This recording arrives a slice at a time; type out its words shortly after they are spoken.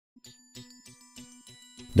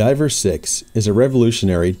Diver6 is a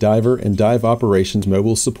revolutionary diver and dive operations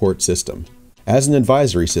mobile support system. As an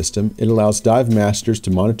advisory system, it allows dive masters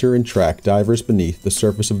to monitor and track divers beneath the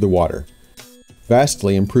surface of the water,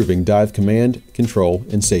 vastly improving dive command, control,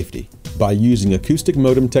 and safety. By using acoustic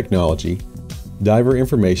modem technology, diver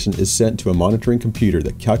information is sent to a monitoring computer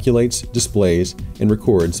that calculates, displays, and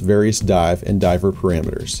records various dive and diver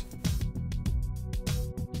parameters.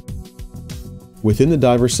 Within the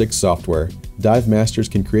Diver6 software, dive masters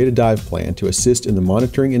can create a dive plan to assist in the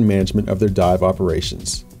monitoring and management of their dive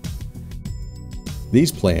operations.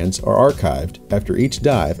 These plans are archived after each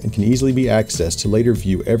dive and can easily be accessed to later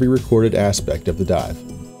view every recorded aspect of the dive.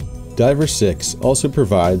 Diver6 also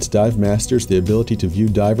provides dive masters the ability to view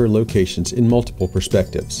diver locations in multiple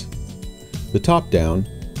perspectives. The top-down,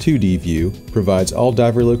 2D view provides all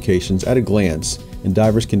diver locations at a glance, and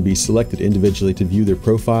divers can be selected individually to view their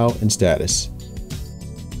profile and status.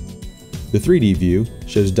 The 3D view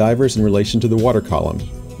shows divers in relation to the water column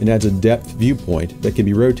and adds a depth viewpoint that can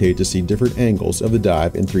be rotated to see different angles of the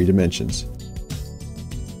dive in 3 dimensions.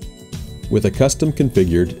 With a custom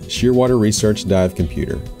configured shearwater research dive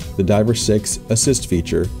computer, the Diver6 Assist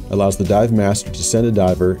feature allows the dive master to send a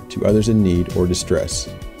diver to others in need or distress.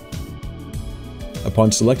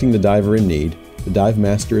 Upon selecting the diver in need, the dive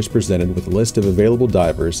master is presented with a list of available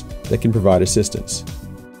divers that can provide assistance.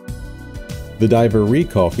 The Diver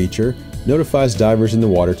Recall feature notifies divers in the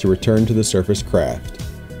water to return to the surface craft,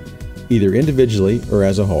 either individually or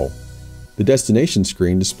as a whole. The destination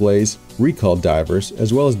screen displays recalled divers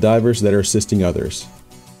as well as divers that are assisting others.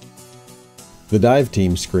 The Dive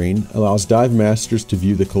Team screen allows dive masters to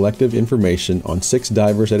view the collective information on 6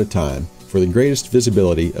 divers at a time for the greatest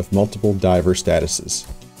visibility of multiple diver statuses.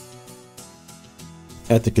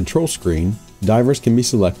 At the control screen, divers can be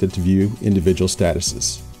selected to view individual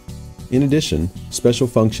statuses. In addition, special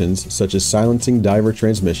functions such as silencing diver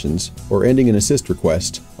transmissions or ending an assist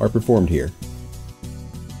request are performed here.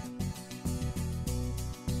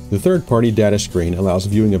 The third-party data screen allows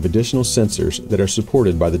viewing of additional sensors that are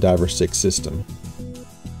supported by the Diver6 system.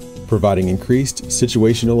 Providing increased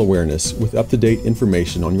situational awareness with up-to-date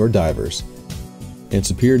information on your divers and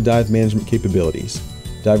superior dive management capabilities,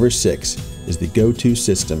 Diver6 is the go-to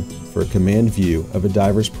system for a command view of a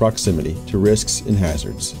diver's proximity to risks and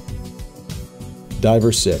hazards.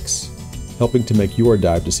 Diver6, helping to make your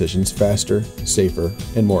dive decisions faster, safer,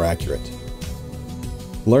 and more accurate.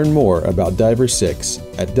 Learn more about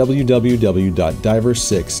Diver6 at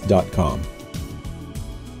www.diver6.com.